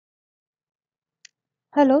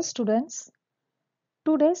Hello students.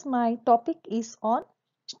 Today's my topic is on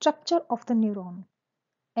structure of the neuron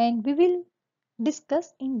and we will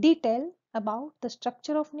discuss in detail about the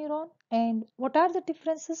structure of neuron and what are the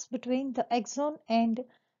differences between the exon and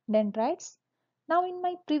dendrites. Now in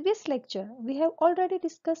my previous lecture we have already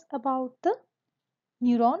discussed about the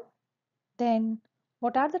neuron, then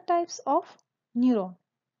what are the types of neuron.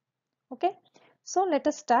 Okay, so let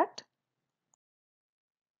us start.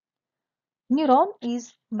 Neuron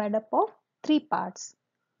is made up of three parts: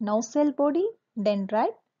 nerve cell body,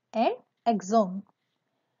 dendrite and exon.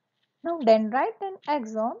 Now dendrite and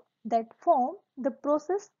axon that form the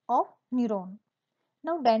process of neuron.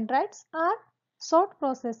 Now dendrites are short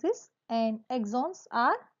processes and axons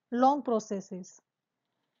are long processes.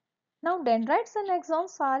 Now dendrites and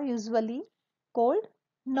axons are usually called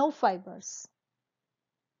nerve fibers.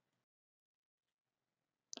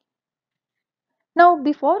 Now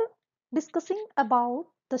before discussing about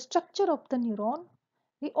the structure of the neuron,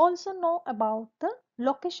 we also know about the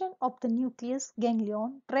location of the nucleus,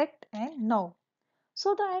 ganglion, tract and nerve.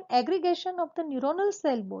 So the aggregation of the neuronal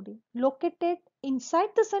cell body located inside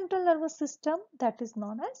the central nervous system, that is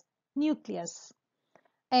known as nucleus,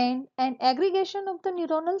 and an aggregation of the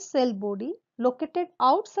neuronal cell body located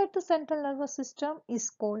outside the central nervous system is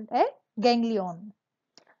called a ganglion.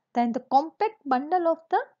 Then the compact bundle of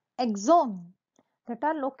the axon that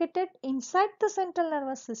are located inside the central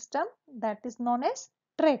nervous system, that is known as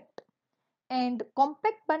tract, and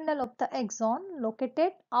compact bundle of the axon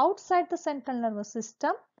located outside the central nervous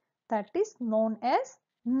system, that is known as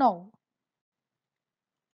nerve.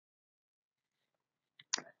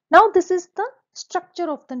 Now this is the structure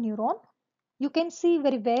of the neuron. You can see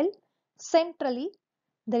very well centrally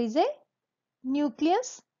there is a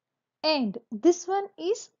nucleus and this one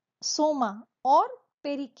is soma or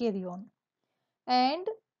perikaryon, and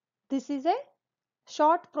this is a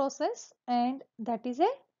short process and that is a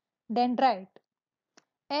dendrite,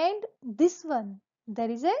 and this one there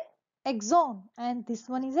is a axon and this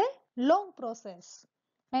one is a long process,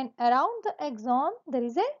 and around the axon there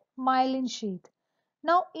is a myelin sheath.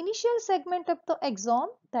 Now initial segment of the axon,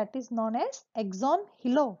 that is known as axon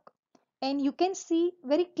hillock, and you can see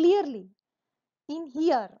very clearly in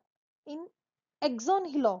here in axon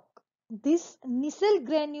hillock these nasal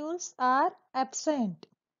granules are absent.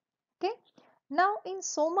 Okay, now in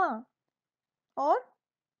soma or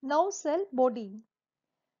nerve cell body,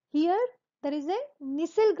 here there is a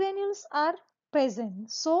nasal granules are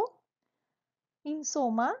present. So in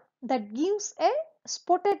soma that gives a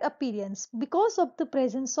spotted appearance because of the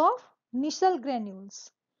presence of nasal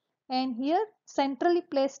granules, and here centrally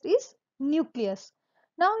placed is nucleus.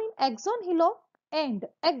 Now in axon hillock and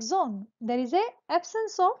axon there is a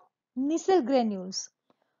absence of nasal granules.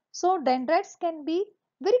 So dendrites can be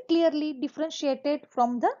very clearly differentiated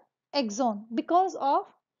from the axon because of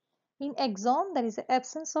in axon there is a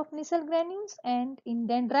absence of nasal granules, and in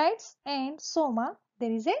dendrites and soma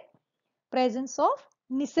there is a presence of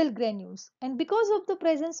nasal granules, and because of the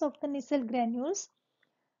presence of the nasal granules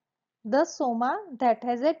the soma that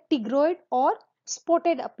has a tigroid or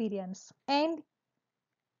spotted appearance, and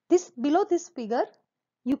this below this figure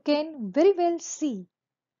you can very well see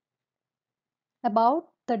about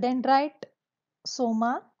the dendrite,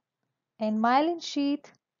 soma and myelin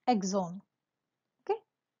sheath, axon. Okay.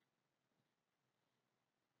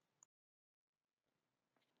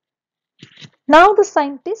 Now the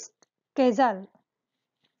scientist Kezal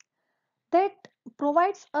that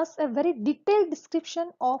provides us a very detailed description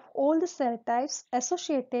of all the cell types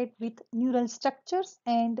associated with neural structures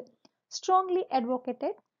and strongly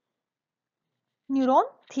advocated neuron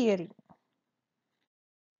theory.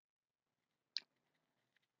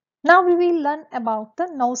 Now we will learn about the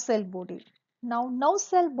nerve cell body. Now nerve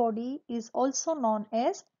cell body is also known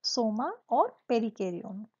as soma or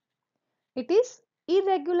perikaryon. It is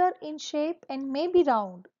irregular in shape and may be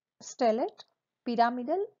round, stellate,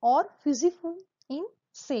 pyramidal or fusiform in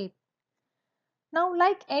shape. Now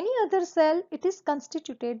like any other cell, it is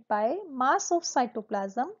constituted by mass of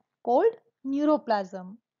cytoplasm called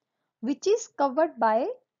neuroplasm, which is covered by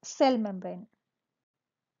cell membrane.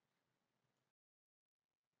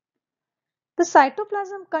 The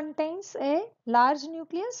cytoplasm contains a large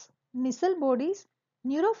nucleus, nasal bodies,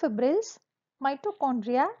 neurofibrils,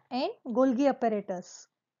 mitochondria and Golgi apparatus.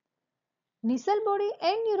 Nasal body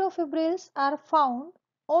and neurofibrils are found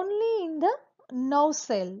only in the nerve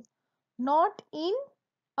cell, not in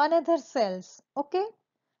another cells. Okay,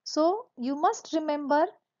 so you must remember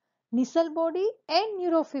nasal body and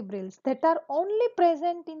neurofibrils that are only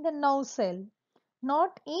present in the nerve cell,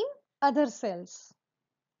 not in other cells.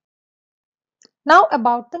 Now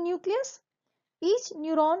about the nucleus. Each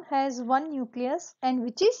neuron has one nucleus and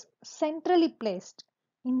which is centrally placed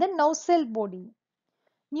in the nerve cell body.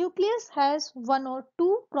 Nucleus has one or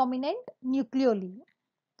two prominent nucleoli.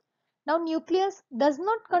 Now nucleus does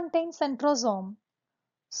not contain centrosome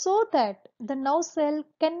so that the nerve cell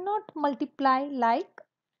cannot multiply like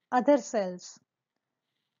other cells.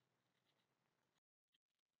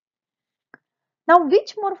 Now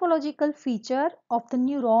which morphological feature of the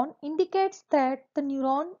neuron indicates that the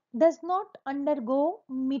neuron does not undergo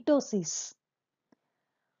mitosis?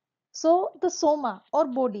 So the soma or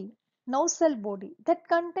body, nerve cell body that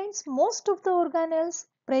contains most of the organelles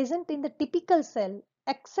present in the typical cell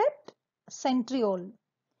except centriole,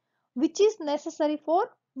 which is necessary for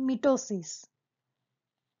mitosis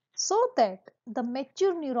so that the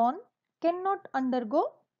mature neuron cannot undergo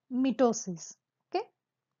mitosis. Okay.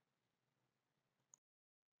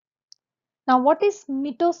 Now what is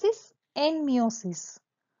mitosis and meiosis?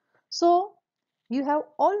 So you have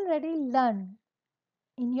already learned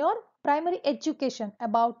in your primary education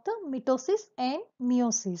about the mitosis and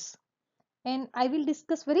meiosis, and I will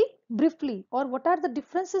discuss very briefly or what are the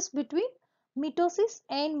differences between mitosis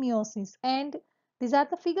and meiosis, and these are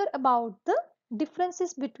the figure about the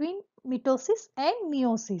differences between mitosis and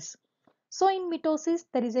meiosis. So in mitosis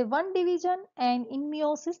there is a one division and in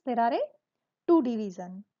meiosis there are a two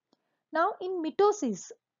division. Now in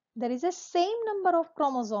mitosis there is a same number of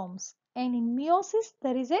chromosomes and in meiosis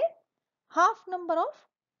there is a half number of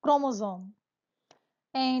chromosome,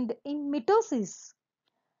 and in mitosis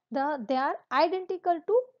they are identical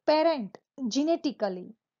to parent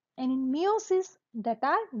genetically, and in meiosis that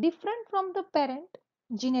are different from the parent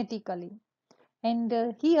genetically, and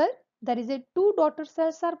here there is a two daughter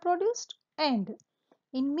cells are produced, and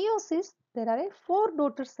in meiosis there are a four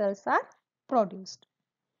daughter cells are produced.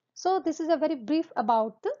 So this is a very brief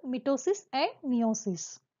about the mitosis and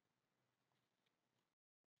meiosis.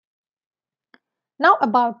 Now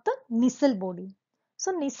about the nasal body.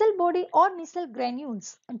 So nasal body or nasal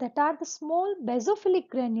granules that are the small basophilic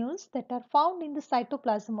granules that are found in the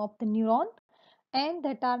cytoplasm of the neuron and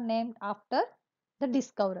that are named after the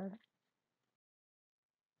discoverer.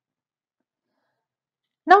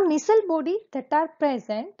 Now nasal body that are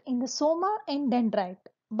present in the soma and dendrite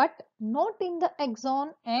but not in the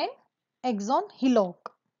axon and axon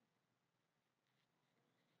hillock.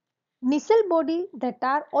 Nasal body that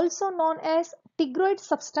are also known as tigroid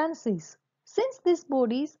substances, since these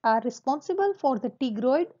bodies are responsible for the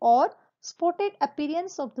tigroid or spotted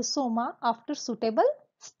appearance of the soma after suitable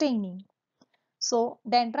staining. So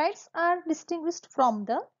dendrites are distinguished from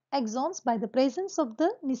the axons by the presence of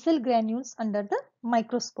the nasal granules under the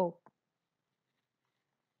microscope.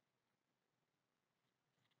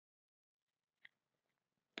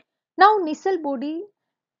 Now nasal body,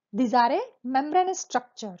 these are a membranous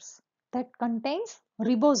structures that contains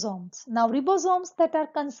ribosomes. Now ribosomes that are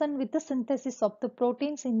concerned with the synthesis of the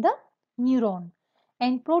proteins in the neuron,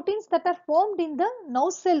 and proteins that are formed in the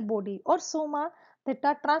nerve cell body or soma that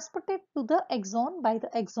are transported to the axon by the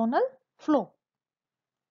axonal flow.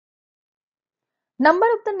 Number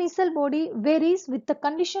of the nasal body varies with the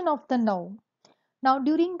condition of the nerve. Now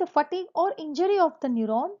during the fatigue or injury of the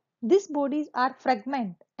neuron, these bodies are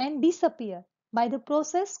fragment and disappear by the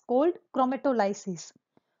process called chromatolysis.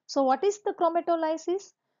 So what is the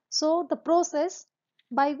chromatolysis? So the process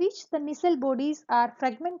by which the nasal bodies are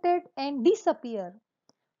fragmented and disappear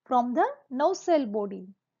from the nerve cell body,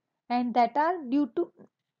 and that are due to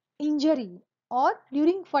injury or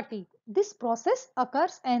during fatigue. This process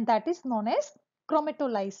occurs and that is known as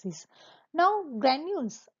chromatolysis. Now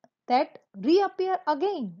granules that reappear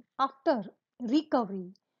again after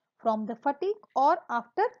recovery from the fatigue or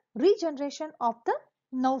after regeneration of the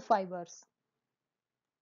nerve fibers.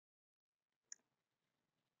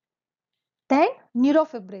 Then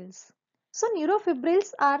neurofibrils. So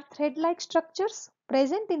neurofibrils are thread-like structures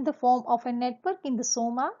present in the form of a network in the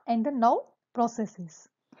soma and the nerve processes.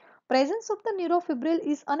 Presence of the neurofibril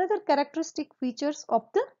is another characteristic features of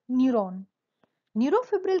the neuron.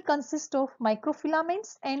 Neurofibril consists of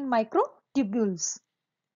microfilaments and microtubules.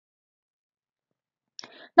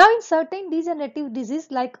 Now in certain degenerative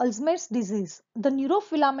disease like Alzheimer's disease, the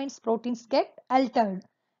neurofilaments proteins get altered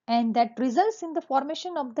and that results in the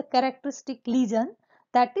formation of the characteristic lesion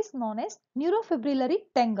that is known as neurofibrillary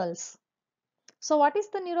tangles. So what is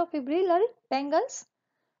the neurofibrillary tangles?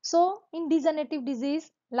 So in degenerative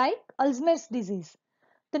disease like Alzheimer's disease,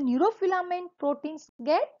 the neurofilament proteins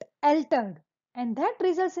get altered and that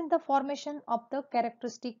results in the formation of the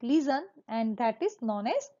characteristic lesion and that is known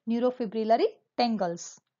as neurofibrillary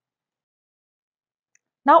tangles.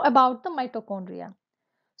 Now about the mitochondria.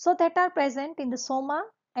 So that are present in the soma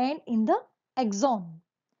and in the exon.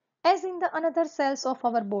 As in the another cells of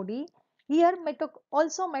our body, here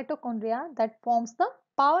also mitochondria that forms the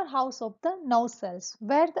powerhouse of the nerve cells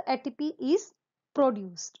where the ATP is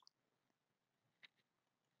produced.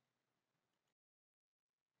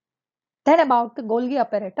 Then about the Golgi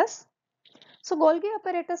apparatus. So Golgi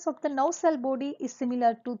apparatus of the nerve cell body is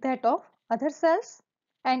similar to that of other cells,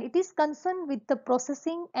 and it is concerned with the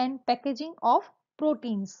processing and packaging of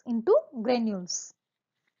proteins into granules.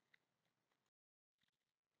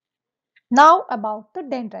 Now about the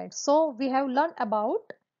dendrites. So we have learned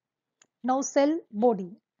about nerve cell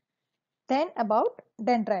body. Then about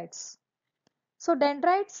dendrites. So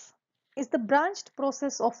dendrites is the branched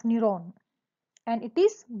process of neuron, and it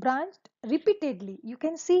is branched repeatedly. You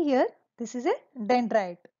can see here this is a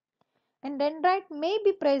dendrite, and dendrite may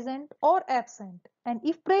be present or absent, and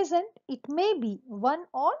if present it may be one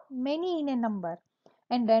or many in a number,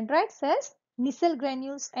 and dendrites has nasal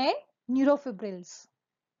granules and neurofibrils.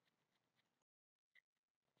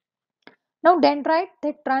 Now dendrite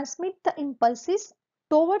that transmit the impulses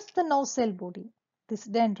towards the nerve cell body. These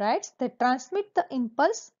dendrites that transmit the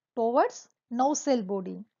impulse towards nerve cell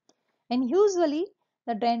body, and usually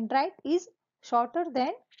the dendrite is shorter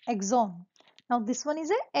than exon. Now this one is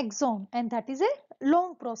a exon, and that is a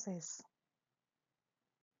long process.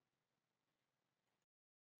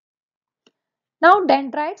 Now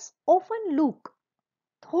dendrites often look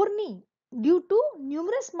thorny due to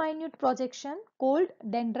numerous minute projections called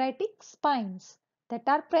dendritic spines that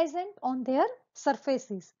are present on their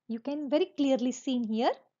surfaces. You can very clearly see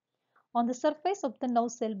here on the surface of the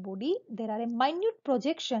nerve cell body there are a minute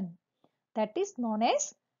projection that is known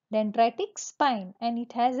as dendritic spine, and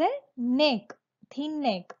it has a neck, thin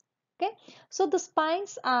neck. Okay, so the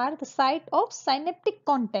spines are the site of synaptic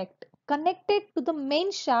contact connected to the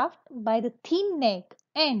main shaft by the thin neck,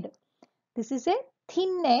 and this is a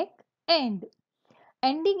thin neck end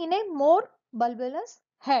ending in a more bulbous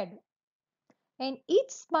head, and each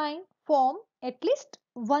spine form at least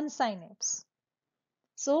one synapse.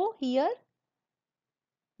 So here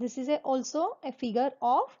this is also a figure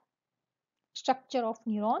of structure of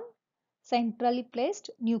neuron, centrally placed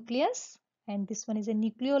nucleus, and this one is a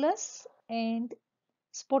nucleolus, and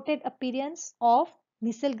spotted appearance of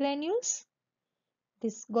nasal granules,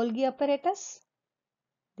 this Golgi apparatus,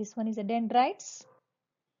 this one is a dendrites.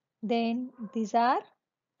 Then these are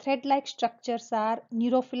thread-like structures are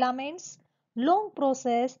neurofilaments, long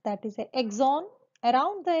process that is a axon.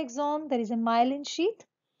 Around the axon there is a myelin sheath,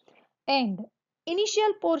 and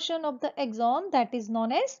initial portion of the axon that is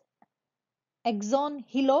known as axon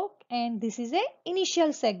hillock, and this is a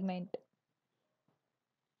initial segment.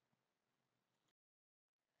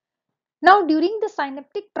 Now during the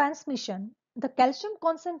synaptic transmission, the calcium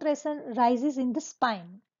concentration rises in the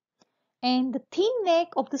spine, and the thin neck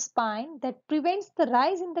of the spine that prevents the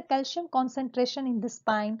rise in the calcium concentration in the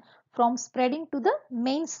spine from spreading to the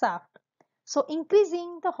main shaft, so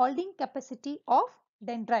increasing the holding capacity of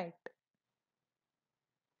dendrite.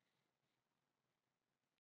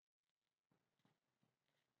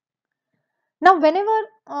 Now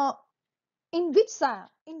whenever in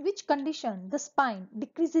which condition the spine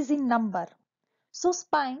decreases in number, so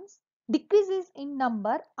spines decreases in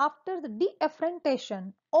number after the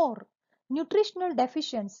deafferentation or nutritional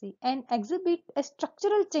deficiency and exhibit a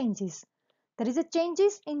structural changes. There is a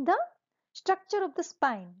changes in the structure of the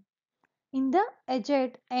spine in the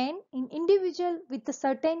aged and in individual with the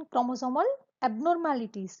certain chromosomal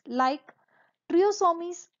abnormalities like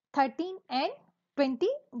trisomies 13 and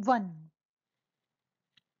 21.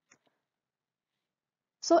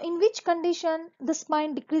 So in which condition the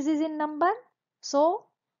spine decreases in number? So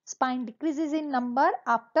spine decreases in number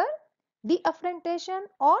after deafferentation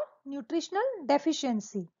or nutritional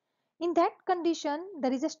deficiency. In that condition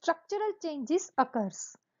there is a structural changes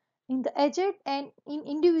occurs in the aged and in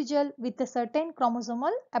individual with a certain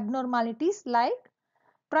chromosomal abnormalities like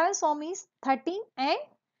trisomies 13 and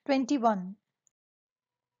 21.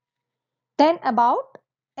 Then about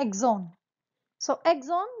exon. So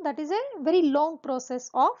axon that is a very long process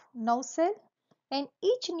of nerve cell, and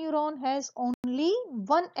each neuron has only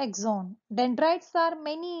one axon. Dendrites are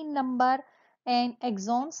many in number and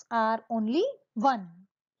axons are only one.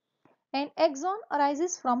 An axon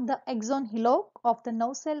arises from the axon hillock of the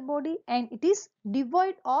nerve cell body, and it is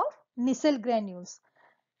devoid of nasal granules.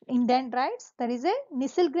 In dendrites there is a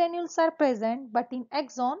nasal granules are present, but in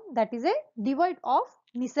axon that is a devoid of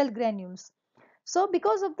nasal granules. So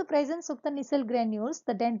because of the presence of the nasal granules,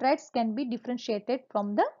 the dendrites can be differentiated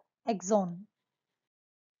from the axon.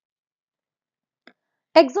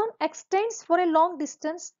 Exon extends for a long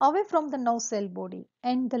distance away from the nerve cell body,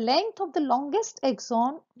 and the length of the longest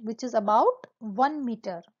exon, which is about 1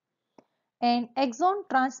 meter. And exon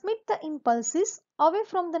transmit the impulses away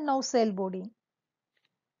from the nerve cell body.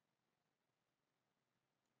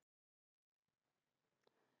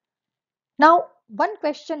 Now, one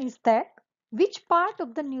question is that which part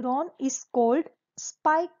of the neuron is called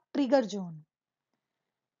spike trigger zone?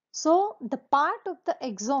 So, the part of the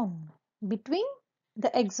axon between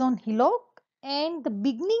the axon hillock and the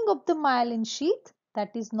beginning of the myelin sheath,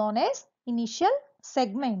 that is known as initial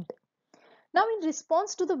segment. Now, in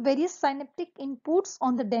response to the various synaptic inputs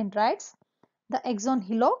on the dendrites, the axon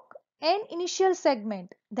hillock and initial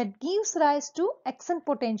segment that gives rise to axon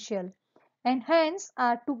potential and hence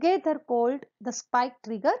are together called the spike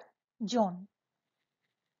trigger zone.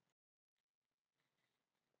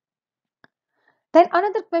 Then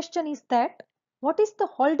another question is that what is the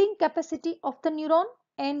holding capacity of the neuron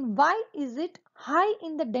and why is it high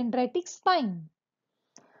in the dendritic spine?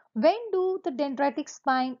 When do the dendritic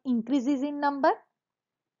spine increases in number?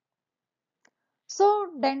 So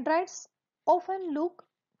dendrites often look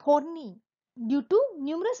thorny due to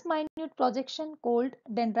numerous minute projections called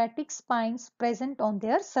dendritic spines present on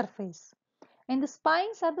their surface. And the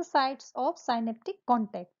spines are the sites of synaptic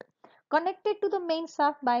contact, connected to the main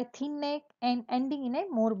shaft by a thin neck and ending in a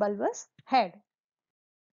more bulbous head.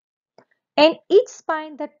 And each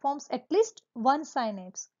spine that forms at least one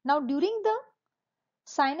synapse. Now during the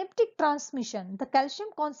synaptic transmission, the calcium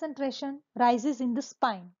concentration rises in the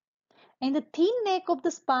spine. And the thin neck of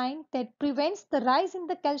the spine that prevents the rise in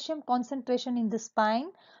the calcium concentration in the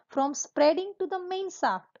spine from spreading to the main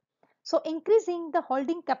shaft. So increasing the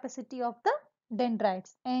holding capacity of the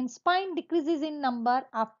dendrites, and spine decreases in number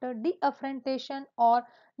after deafferentation or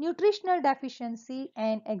nutritional deficiency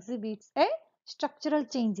and exhibits a structural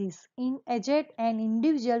changes in aged and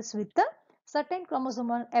individuals with the certain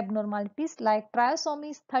chromosomal abnormalities like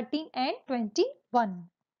trisomies 13 and 21.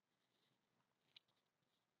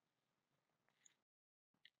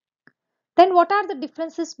 Then what are the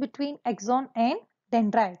differences between axon and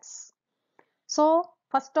dendrites? So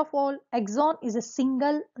first of all, axon is a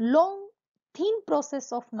single long thin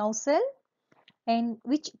process of nerve cell and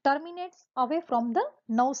which terminates away from the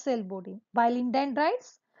nerve cell body. While in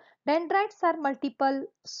dendrites are multiple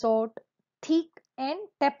short, thick and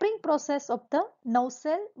tapering process of the nerve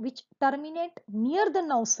cell which terminate near the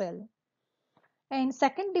nerve cell. And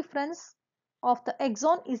second difference of the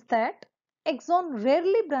axon is that axon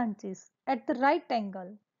rarely branches at the right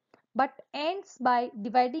angle but ends by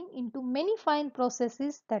dividing into many fine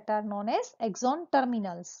processes that are known as axon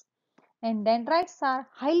terminals. And dendrites are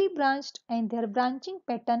highly branched and their branching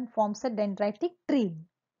pattern forms a dendritic tree.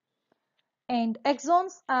 And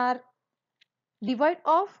axons are devoid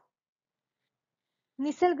of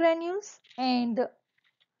nasal granules and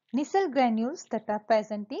nasal granules that are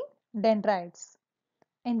present in dendrites.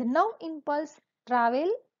 And the nerve impulse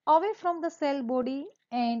travel away from the cell body,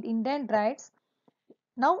 and in dendrites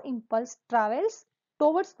nerve impulse travels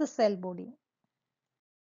towards the cell body.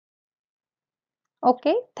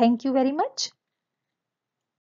 Okay, thank you very much.